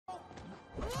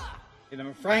Get him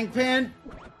a frying pan.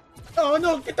 Oh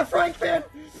no, get the frying pan!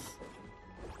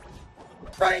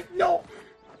 No!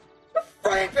 The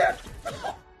frying pan!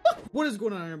 What is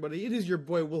going on, everybody? It is your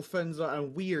boy Wolfenza,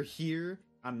 and we are here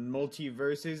on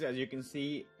Multiversus. As you can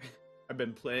see, I've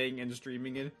been playing and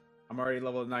streaming it. I'm already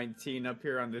level 19 up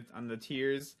here on the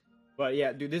tiers. But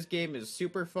yeah, dude, this game is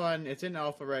super fun. It's in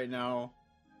alpha right now.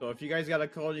 So if you guys got a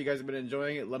code, you guys have been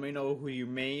enjoying it, let me know who you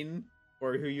main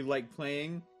or who you like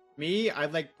playing. Me, I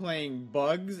like playing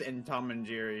Bugs and Tom and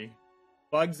Jerry.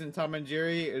 Bugs and Tom and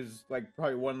Jerry is like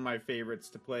probably one of my favorites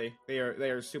to play. They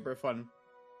are super fun.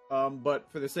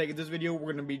 But for the sake of this video,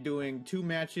 we're gonna be doing 2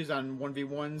 matches on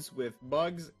 1v1s with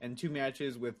Bugs and 2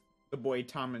 matches with the boy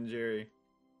Tom and Jerry.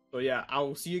 So yeah,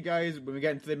 I'll see you guys when we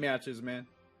get into the matches, man.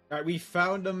 Alright, we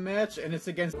found a match and it's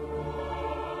against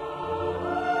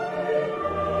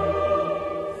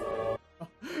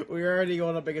we're already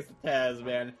going up against Taz,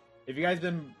 man. If you guys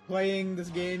been playing this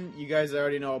game, you guys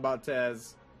already know about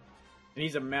Taz. And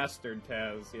he's a mastered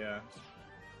Taz, yeah.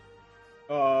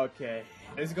 Okay,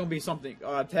 this is gonna be something.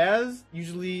 Taz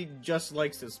usually just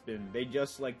likes to spin. They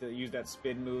just like to use that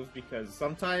spin move because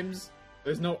sometimes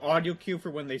there's no audio cue for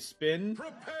when they spin.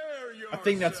 I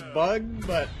think that's bug,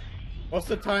 but most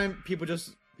of the time people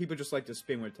just like to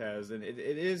spin with Taz, and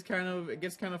it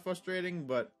gets kind of frustrating.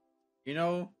 But you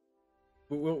know,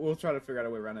 we'll try to figure out a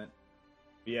way around it.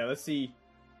 But yeah, let's see.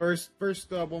 First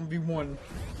 1v1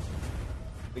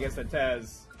 against the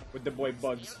Taz with the boy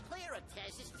Bugs.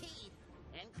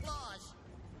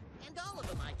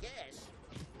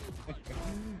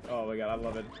 Oh my god, I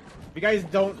love it. If you guys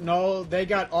don't know, they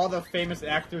got all the famous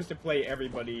actors to play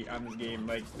everybody on this game.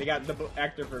 Like, they got the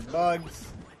actor for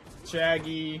Bugs,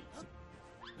 Shaggy.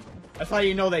 That's how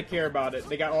you know they care about it.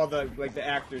 They got all the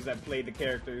actors that play the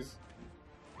characters,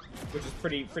 which is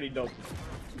pretty dope.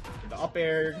 The up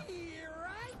air.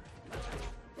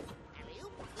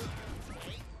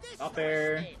 Up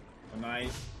air. Oh,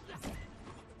 nice.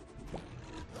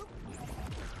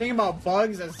 Thing about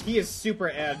Bugs is he is super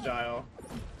agile.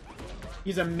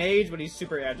 He's a mage, but he's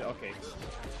super agile. Okay.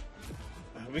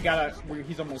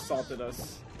 He's almost salted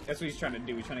us. That's what he's trying to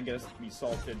do. He's trying to get us to be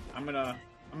salted. I'm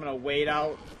gonna wait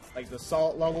out like the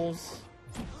salt levels.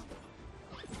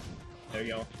 There you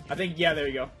go. I think, yeah, there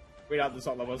you go. Wait out the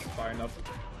salt levels far enough.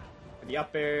 The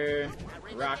up air,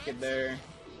 rocket there.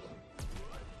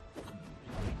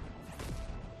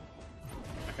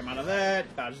 Knock him out of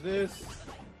that. Dodge this.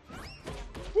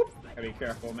 Whoop. Gotta be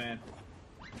careful, man.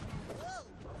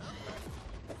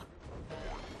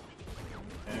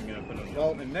 And I'm gonna put a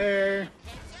vault in there.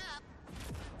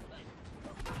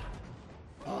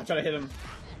 Oh, I try to hit him.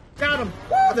 Got him!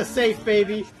 Woo, the safe,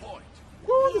 baby!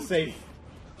 Woo, the safe.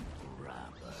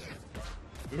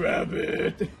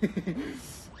 Rabbit!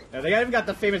 Yeah, they even got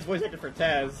the famous voice actor for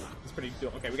Taz. It's pretty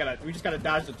cool. Okay, we just gotta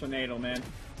dodge the tornado, man.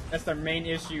 That's their main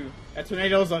issue. That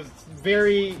tornado's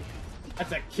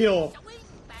that's a kill.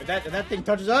 If that thing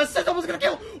touches us, it's almost gonna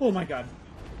kill! Oh my god.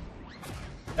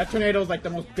 That tornado is like the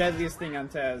most deadliest thing on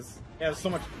Taz. It has so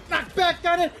much knockback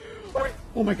on it!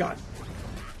 Oh my god.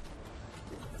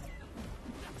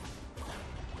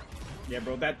 Yeah,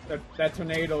 bro, that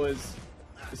tornado is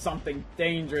something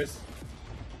dangerous.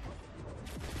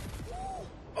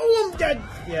 Oh, I'm dead!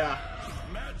 Yeah.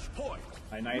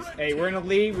 Alright, nice. Hey, we're in a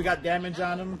lead. We got damage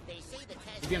on him.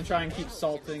 He's gonna try and keep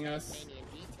salting us.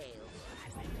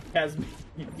 Has me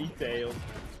detailed.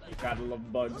 Gotta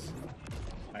love Bugs.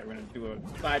 Alright, we're gonna do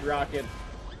a side rocket.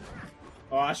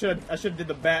 Oh, I should did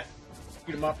the bat.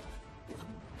 Shoot him up.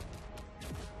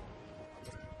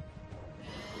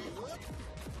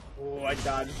 Oh, I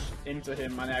dodged into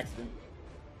him on accident.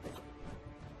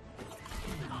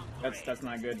 That's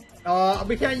not good.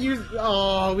 We can't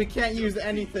use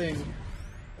anything.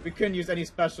 We couldn't use any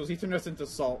specials. He turned us into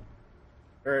salt.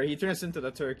 Or he turned us into the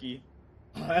turkey.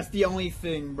 That's the only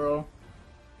thing, bro.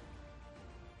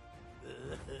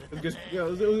 It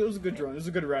was a good run. It was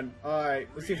a good run. Alright,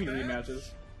 let's see if he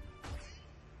rematches.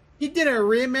 He did a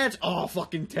rematch? Oh,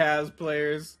 fucking Taz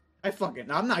players.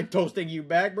 I'm not toasting you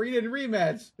back, bro. You didn't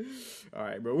rematch.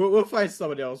 Alright, bro. We'll find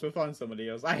somebody else. We'll find somebody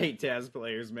else. I hate Taz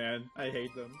players, man. I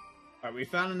hate them. Alright, we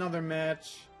found another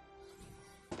match.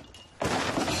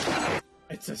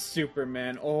 It's a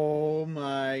Superman. Oh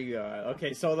my god.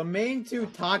 Okay, so the main 2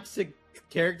 toxic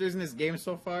characters in this game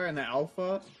so far in the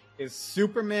alpha is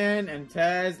Superman and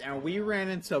Taz, and we ran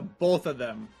into both of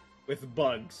them with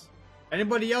Bugs.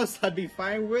 Anybody else I'd be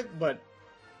fine with, but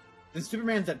since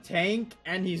Superman's a tank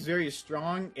and he's very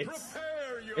strong, it's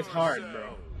hard,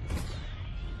 bro.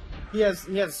 He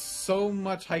has so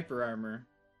much hyper armor.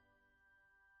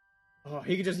 Oh,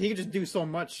 he could just do so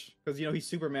much because, you know, he's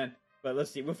Superman. But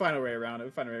let's see. We'll find a way around it.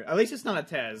 We'll find a way. At least it's not a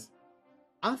Taz.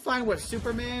 I'm fine with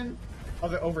Superman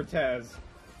over Taz.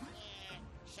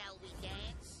 Shall we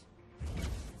dance?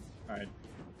 Alright.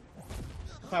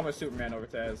 I'm fine with Superman over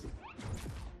Taz.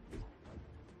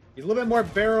 He's a little bit more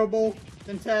bearable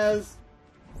than Taz.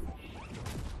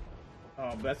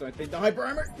 Oh, but that's the only thing. The hyper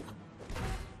armor!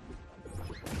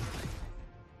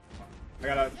 I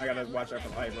gotta watch out for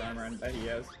the hyper armor that he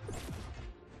has.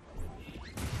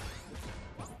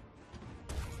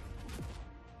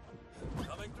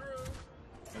 Coming through.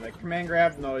 And like command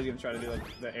grab? No, he's gonna try to do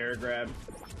like the air grab.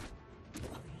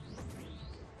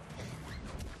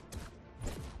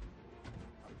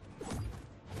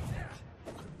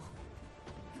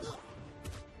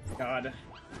 God.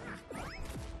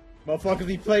 Motherfuckers,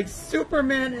 he played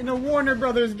Superman in a Warner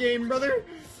Brothers game, brother!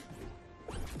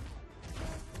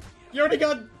 You already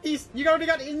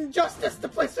got Injustice to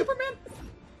play Superman?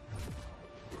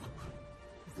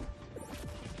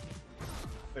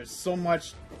 There's so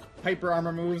much hyper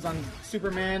armor moves on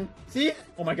Superman. See?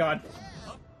 Oh my god.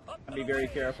 I'll be very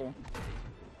careful.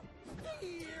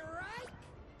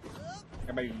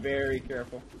 Gotta be very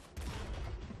careful.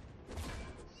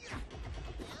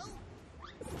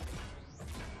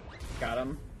 Got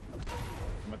him.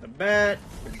 I'm with the bat.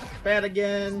 Bat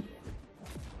again.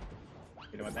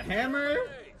 Hit him with the hammer.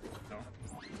 No.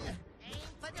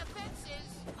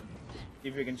 See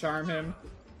if we can charm him.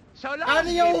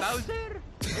 Adios!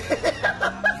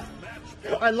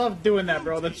 I love doing that,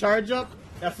 bro. The charge up.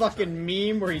 That fucking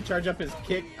meme where he charge up his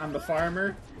kick on the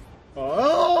farmer.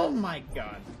 Oh my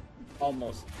god.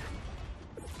 Almost.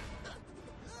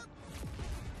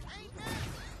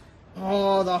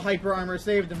 Oh, the hyper armor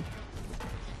saved him.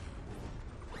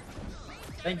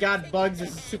 Thank God Bugs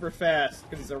is super fast,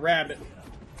 because he's a rabbit.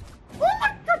 Oh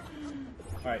my god!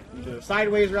 Alright, do the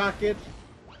sideways rocket.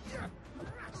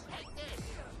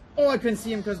 Oh, I couldn't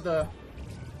see him because the...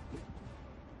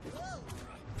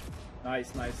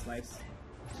 Nice, nice, nice.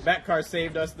 Bat car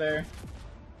saved us there.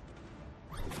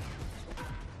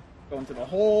 Go into the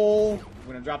hole.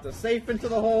 We're gonna drop the safe into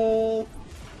the hole.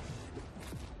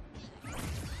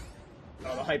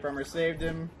 Oh, the hyper armor saved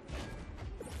him.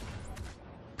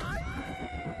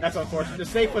 That's unfortunate. The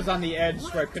safe was on the edge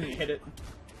where I couldn't hit it.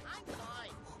 I'm fine.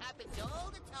 Happens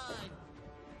all the time.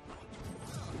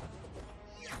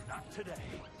 Not today.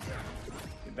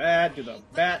 Do that. Do the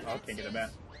bat. Oh, can't get the bat.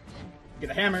 Get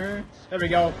the hammer. There we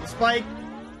go. The spike.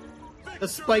 The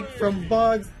spike from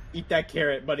Bugs. Eat that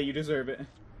carrot, buddy. You deserve it.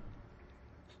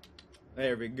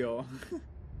 There we go.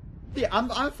 Yeah,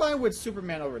 I'm fine with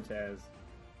Superman over Taz.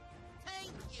 Thank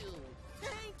you.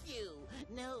 Thank you.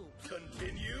 No.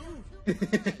 Continue?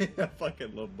 I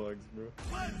fucking love Bugs, bro.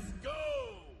 Let's go!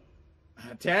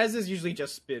 Taz is usually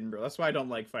just spin, bro. That's why I don't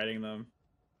like fighting them.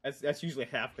 That's usually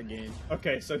half the game.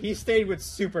 Okay, so he stayed with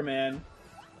Superman.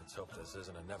 Let's hope this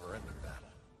isn't a never-ending battle.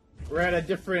 We're at a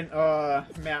different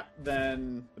map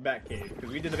than the Batcave, because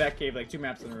we did the Batcave like 2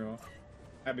 maps in a row.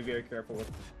 I'd be very careful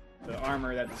with the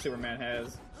armor that Superman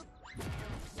has.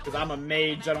 Because I'm a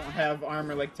mage, I don't have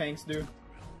armor like tanks do.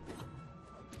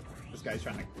 This guy's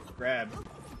trying to grab.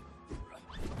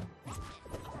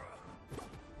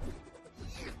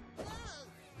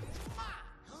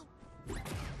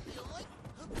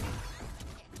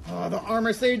 Oh, the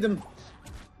armor saved him.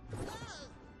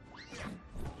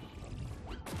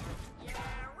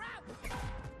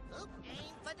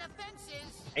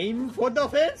 Aim for the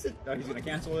fences. Oh, he's gonna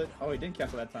cancel it. Oh, he didn't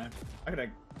cancel that time. I could have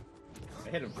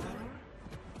hit him.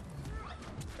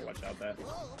 Okay, watch out that.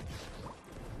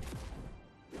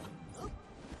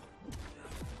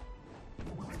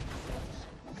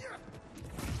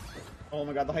 Oh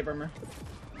my god, the hyper armor.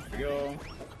 Here we go.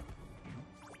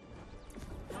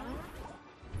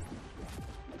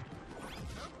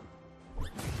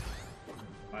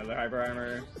 The hyper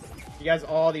armor. He has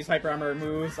all these hyper armor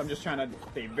moves. I'm just trying to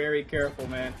stay very careful,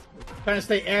 man. Trying to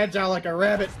stay agile like a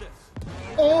rabbit.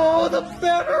 Oh, the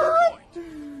better!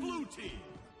 Blue team.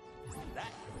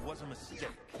 That was a mistake.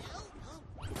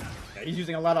 Yeah, he's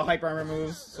using a lot of hyper armor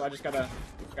moves, so I just gotta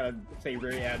stay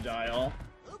very agile.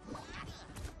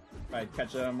 Try to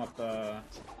catch him with the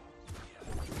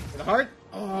heart.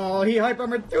 Oh, he hyper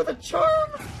armored through the charm.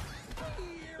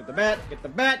 Get the bat. Get the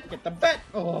bat. Get the bat.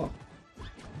 Oh.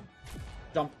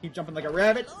 Keep jumping like a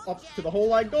rabbit. Up to the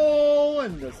hole I go,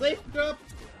 and the safe drop.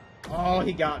 Oh,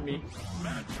 he got me.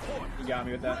 He got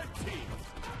me with that.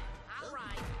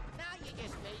 Alright, now you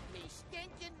just made me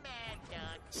stinking mad,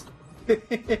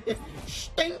 Duck.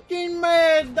 Stinking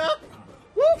mad, Duck.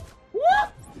 Whoop,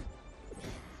 whoop.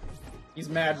 He's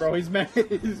mad, bro. He's mad.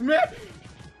 He's mad.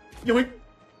 Yoink.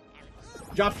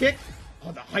 Drop kick.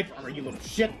 Oh, the hyper armor, you little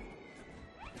shit.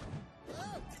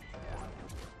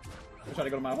 I'm trying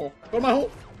to go to my hole. Go to my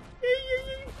hole!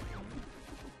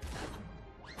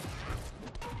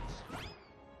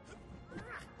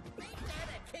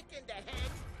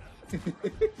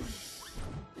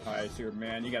 Alright,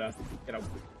 Superman, you gotta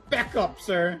back up,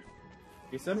 sir.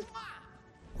 You said it?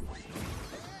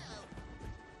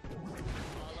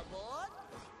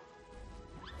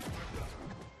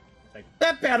 Like,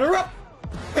 that batter up!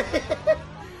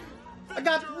 I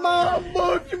got my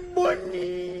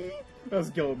money! Let's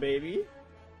go, baby.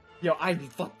 Yo, I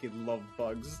fucking love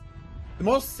bugs. The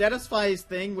most satisfying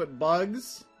thing with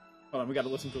bugs... Hold on, we gotta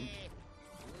listen to him.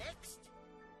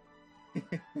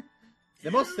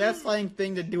 The most satisfying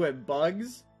thing to do at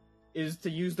bugs is to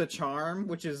use the charm,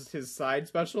 which is his side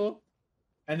special,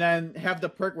 and then have the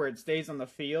perk where it stays on the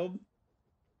field.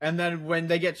 And then when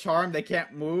they get charmed, they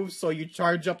can't move, so you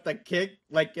charge up the kick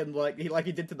like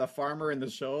he did to the farmer in the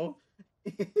show.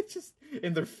 Just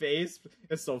in their face.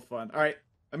 It's so fun. Alright,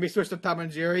 let me switch to Tom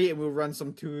and Jerry and we'll run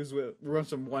some ones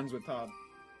with Tom.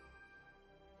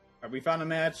 Alright, we found a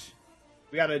match.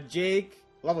 We got a Jake,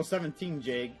 level 17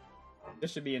 Jake.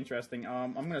 This should be interesting.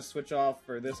 I'm gonna switch off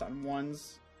for this on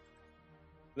ones.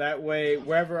 That way,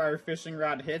 wherever our fishing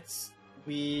rod hits,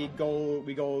 we go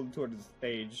towards the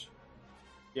stage.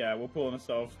 Yeah, we'll pull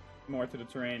ourselves more to the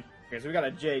terrain. Okay, so we got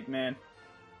a Jake, man.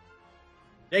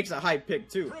 Jake's a high pick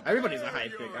too. Everybody's a high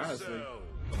pick, honestly.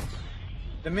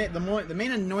 The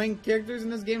main annoying characters in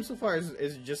this game so far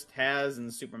is just Taz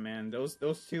and Superman. Those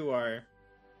two are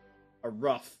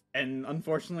rough, and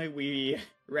unfortunately we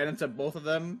ran into both of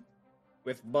them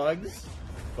with bugs.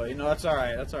 But you know, that's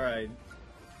alright. That's alright.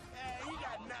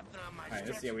 Alright,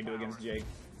 let's see how we do against Jake.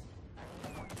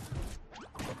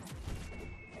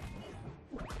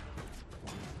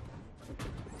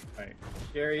 Alright,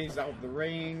 Jerry's out of the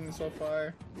rain so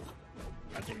far.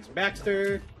 Got James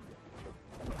Baxter.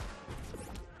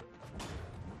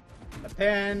 The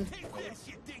pen.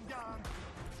 See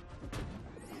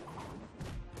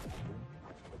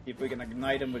if we can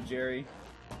ignite him with Jerry.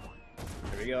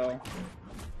 There we go.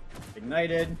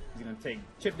 Ignited. He's gonna take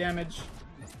chip damage.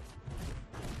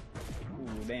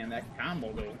 Ooh, damn, that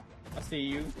combo though. I see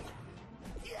you.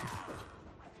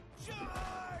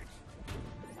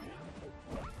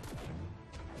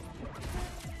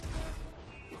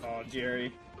 Oh,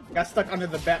 Jerry. Got stuck under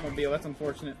the Batmobile. That's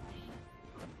unfortunate.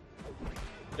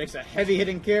 Jake's a heavy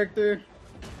hitting character.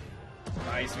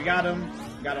 Nice, we got him.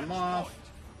 Got him off.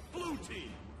 I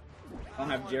don't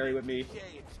have Jerry with me.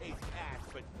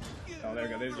 Oh, there we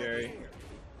go. There's Jerry.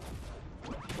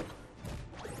 Do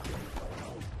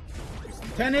some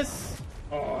tennis.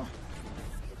 Oh.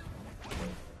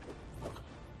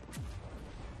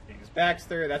 James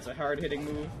Baxter. That's a hard hitting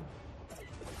move.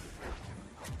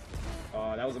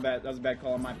 Oh, that was a bad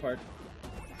call on my part.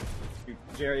 Shoot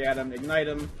Jerry at him. Ignite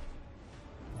him.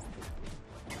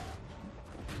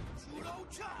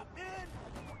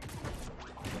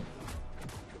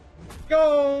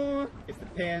 Go! Get the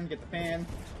pan, get the pan.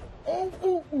 Oh,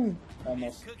 ooh, ooh.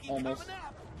 Almost, almost.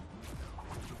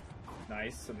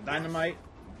 Nice, so the dynamite.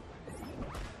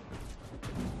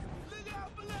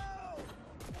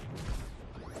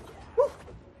 Woo.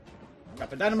 Got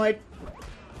the dynamite.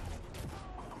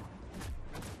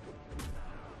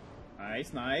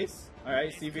 Nice, nice.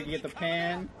 Alright, see if we can get the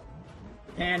pan.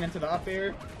 Pan into the up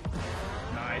air.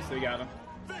 Nice, we got him.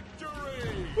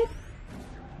 Victory! Woo.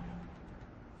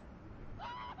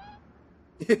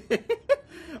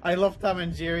 I love Tom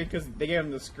and Jerry because they gave him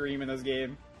the scream in this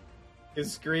game.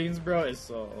 His screams, bro, is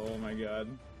so... Oh my god.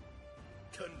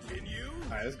 Continue.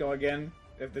 Alright, let's go again.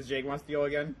 If this Jake wants to go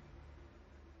again.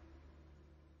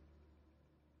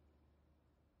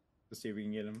 Let's see if we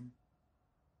can get him.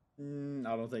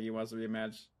 I don't think he wants to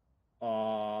rematch.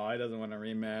 Aw, he doesn't want to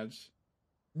rematch.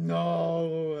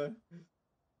 No!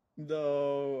 No,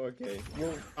 okay.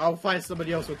 Well, I'll find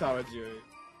somebody else with Tom and Jerry.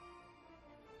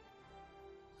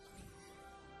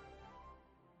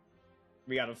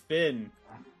 We got a Finn.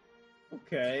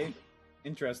 Okay.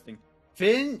 Interesting.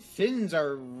 Finns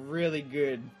are really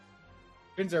good.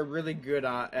 Finns are really good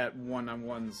at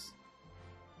one-on-ones.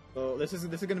 So this is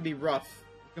gonna be rough.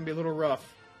 It's gonna be a little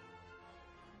rough.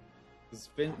 Because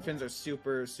Finns are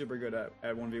super good at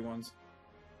 1v1s.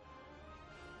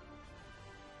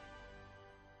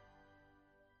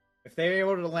 If they're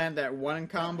able to land that one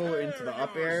combo into the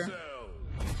up air,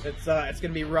 it's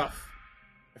gonna be rough.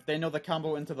 If they know the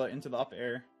combo into the up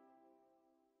air.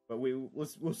 But we'll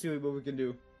see what we can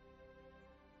do.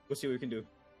 We'll see what we can do.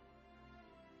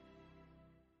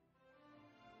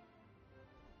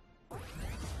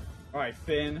 Alright,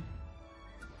 Finn.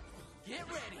 Get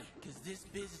ready, cause this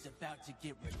biz is about to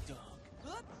get redunk.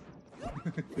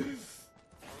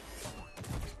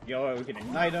 go. We can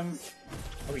ignite him.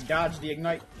 Oh, we dodged the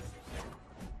ignite.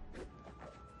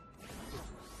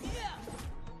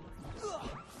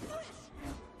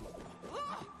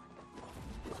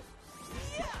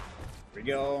 Here we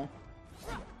go.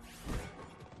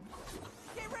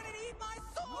 Get ready to eat my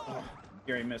soul! Oh,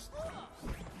 Gary missed.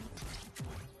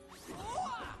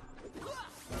 Here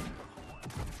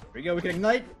we go. We can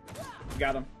ignite. We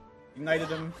got him. Ignited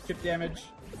him. Chip damage.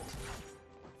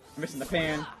 I'm missing the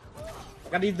pan.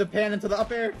 Gotta leave the pan into the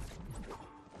up air.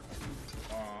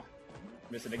 Aw.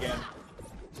 Miss it again.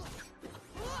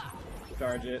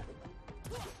 Charge it.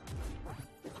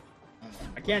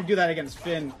 I can't do that against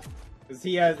Finn. Because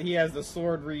he has the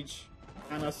sword reach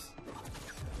on us.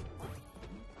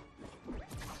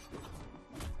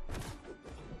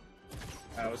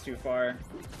 That was too far.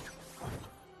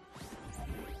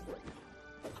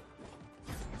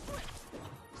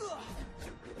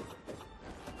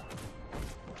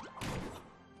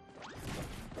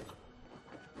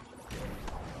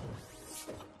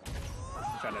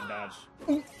 Try to dodge.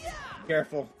 Ooh.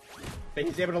 Careful. If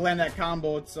he's able to land that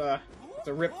combo, it's a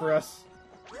rip for us.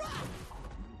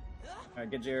 Alright,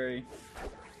 get Jerry.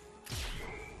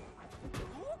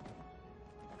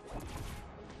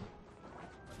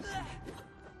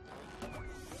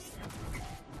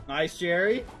 Nice,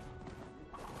 Jerry.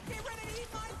 Get ready to eat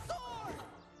my sword!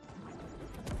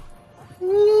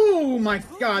 Ooh, my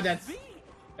god, that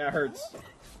hurts.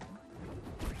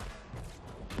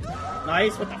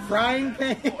 Nice with the frying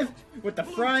pan. With the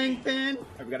frying pan.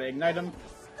 Right, we gotta ignite him.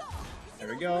 There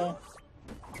we go.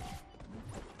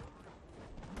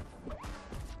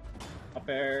 Up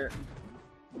air.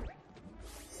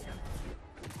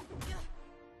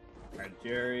 Alright,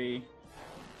 Jerry.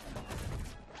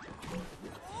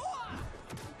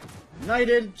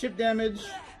 Ignited. Chip damage.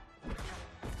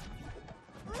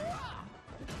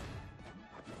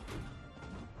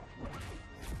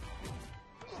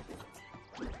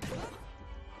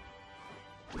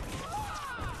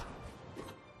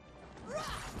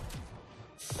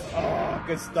 Oh,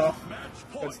 good stuff.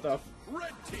 Good stuff.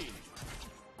 Red team.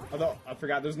 Although, I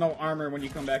forgot, there's no armor when you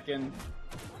come back in.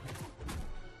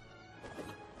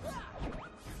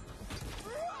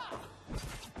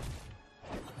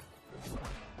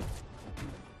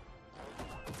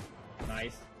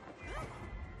 Nice.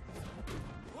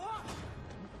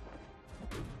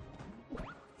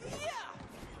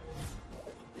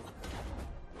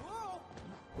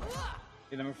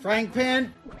 Get him a frying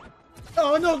pan.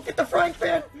 Oh no, get the frying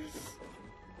pan!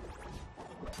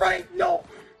 Frying, no!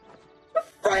 The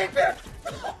frying pan!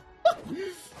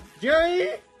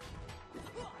 Jerry!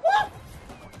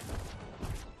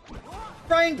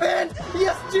 Frying pan!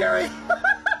 Yes, Jerry!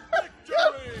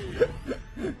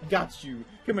 Got you.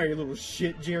 Come here, you little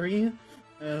shit, Jerry.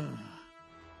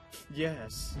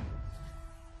 Yes.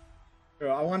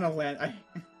 Bro, I want to land.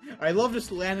 I love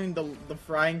just landing the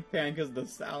frying pan because of the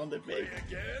sound it makes.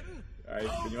 Alright,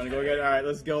 you wanna go again? Alright,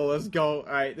 let's go, let's go.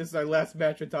 Alright, this is our last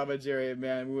match with Tom and Jerry,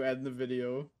 man. We'll end the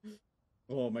video.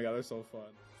 Oh my god, they're so fun.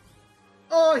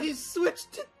 Oh, he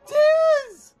switched to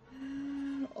Tiz!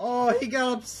 Oh, he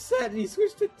got upset and he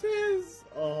switched to Tiz.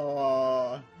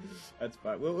 Oh, that's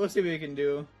fine. We'll see what we can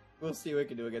do. We'll see what we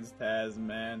can do against Taz,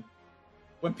 man.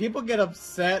 When people get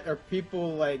upset or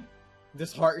people, like,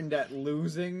 disheartened at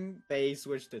losing, they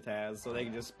switch to Taz so they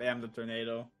can just spam the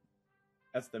tornado.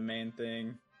 That's the main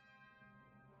thing.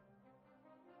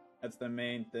 That's the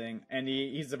main thing. And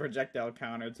he's a projectile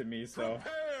counter to me, so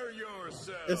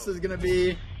this is gonna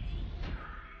be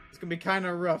kind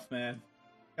of rough, man.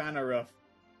 Kind of rough.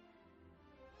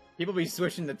 People be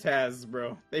switching to Taz,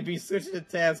 bro. They be switching to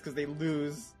Taz because they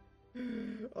lose.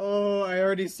 Oh, I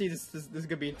already see this is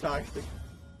gonna be toxic.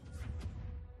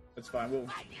 That's fine.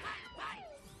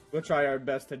 We'll try our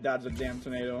best to dodge the damn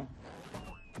tornado.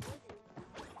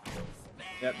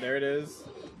 Yep, there it is.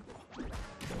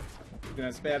 Gonna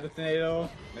spam the tornado.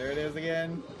 There it is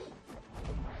again.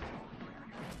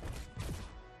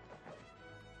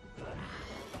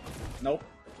 Nope.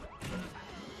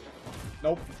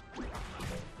 Nope.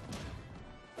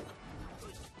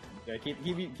 Yeah, keep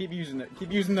using it.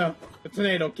 Keep using the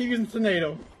tornado. Keep using the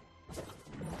tornado.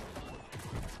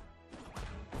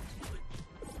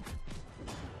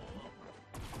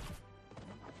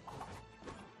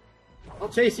 I'll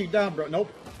chase you down, bro.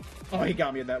 Nope. Oh, he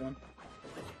got me at that one.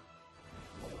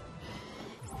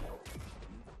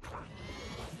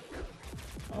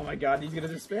 Oh my god, he's gonna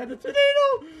disband the tornado!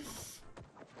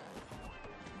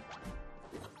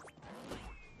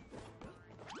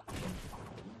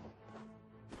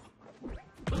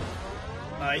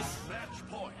 Nice.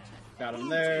 Got him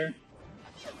there.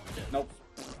 Nope.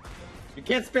 You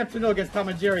can't spam tornado against Tom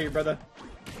and Jerry, brother.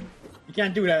 You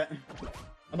can't do that.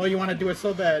 I know you want to do it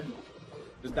so bad.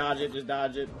 Just dodge it, just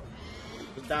dodge it.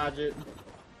 Just dodge it.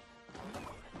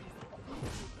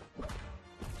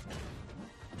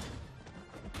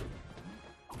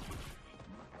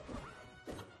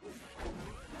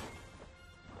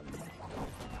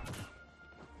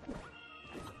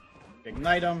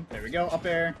 Ignite him. There we go. Up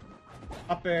air.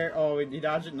 Up air. Oh, he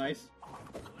dodged it. Nice.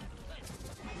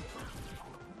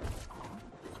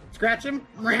 Scratch him.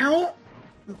 Meow.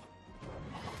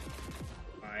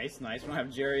 Nice, nice. We don't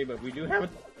have Jerry, but we do have it.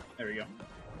 There we go.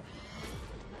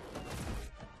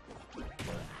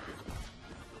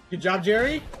 Good job,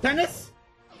 Jerry. Tennis.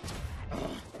 Oh.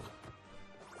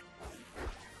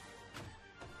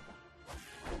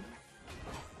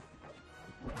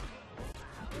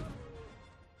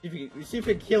 See if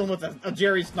we can kill him with a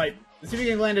Jerry snipe. Let's see if we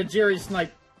can land a Jerry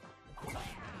snipe.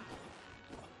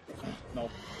 No.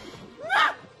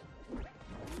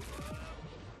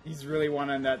 He's really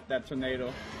wanting that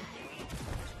tornado.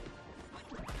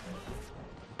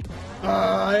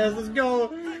 Ah, yes, let's go.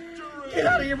 Get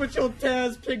out of here with your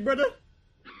Taz, pig brother.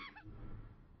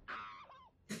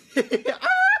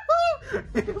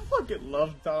 I fucking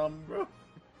love Tom, bro.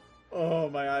 Oh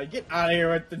my god, get out of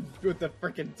here with the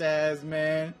freaking Taz,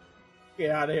 man. Get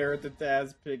out of here with the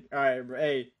Taz pig. Alright, bro.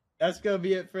 Hey, that's gonna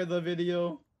be it for the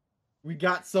video. We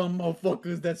got some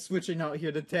motherfuckers that's switching out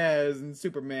here to Taz and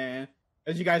Superman.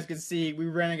 As you guys can see, we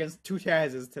ran against 2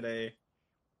 Tazes today.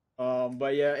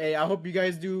 But yeah, hey, I hope you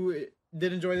guys did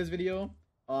enjoy this video.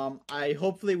 I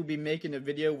hopefully will be making a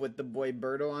video with the boy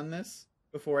Birdo on this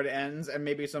before it ends, and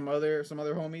maybe some other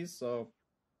homies. So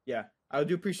yeah, I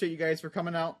do appreciate you guys for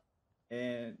coming out.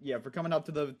 And yeah, for coming out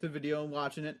to the video and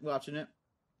watching it.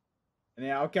 And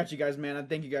yeah, I'll catch you guys, man.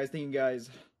 Thank you guys.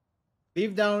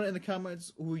 Leave down in the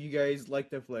comments who you guys like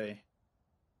to play.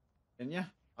 And yeah,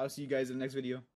 I'll see you guys in the next video.